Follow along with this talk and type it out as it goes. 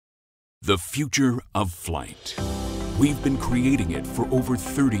The future of flight. We've been creating it for over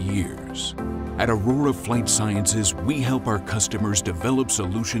 30 years. At Aurora Flight Sciences, we help our customers develop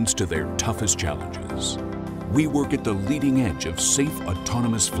solutions to their toughest challenges. We work at the leading edge of safe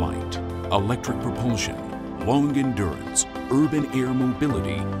autonomous flight, electric propulsion, long endurance, urban air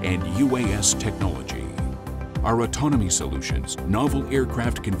mobility, and UAS technology. Our autonomy solutions, novel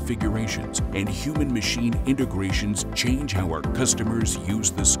aircraft configurations, and human-machine integrations change how our customers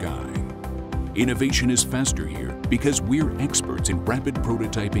use the sky. Innovation is faster here because we're experts in rapid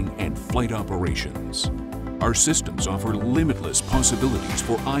prototyping and flight operations. Our systems offer limitless possibilities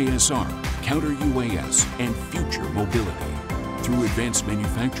for ISR, counter-UAS, and future mobility. Through advanced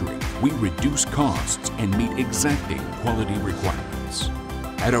manufacturing, we reduce costs and meet exacting quality requirements.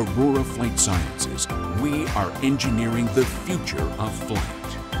 At Aurora Flight Sciences, we are engineering the future of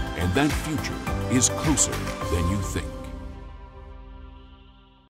flight. And that future is closer than you think.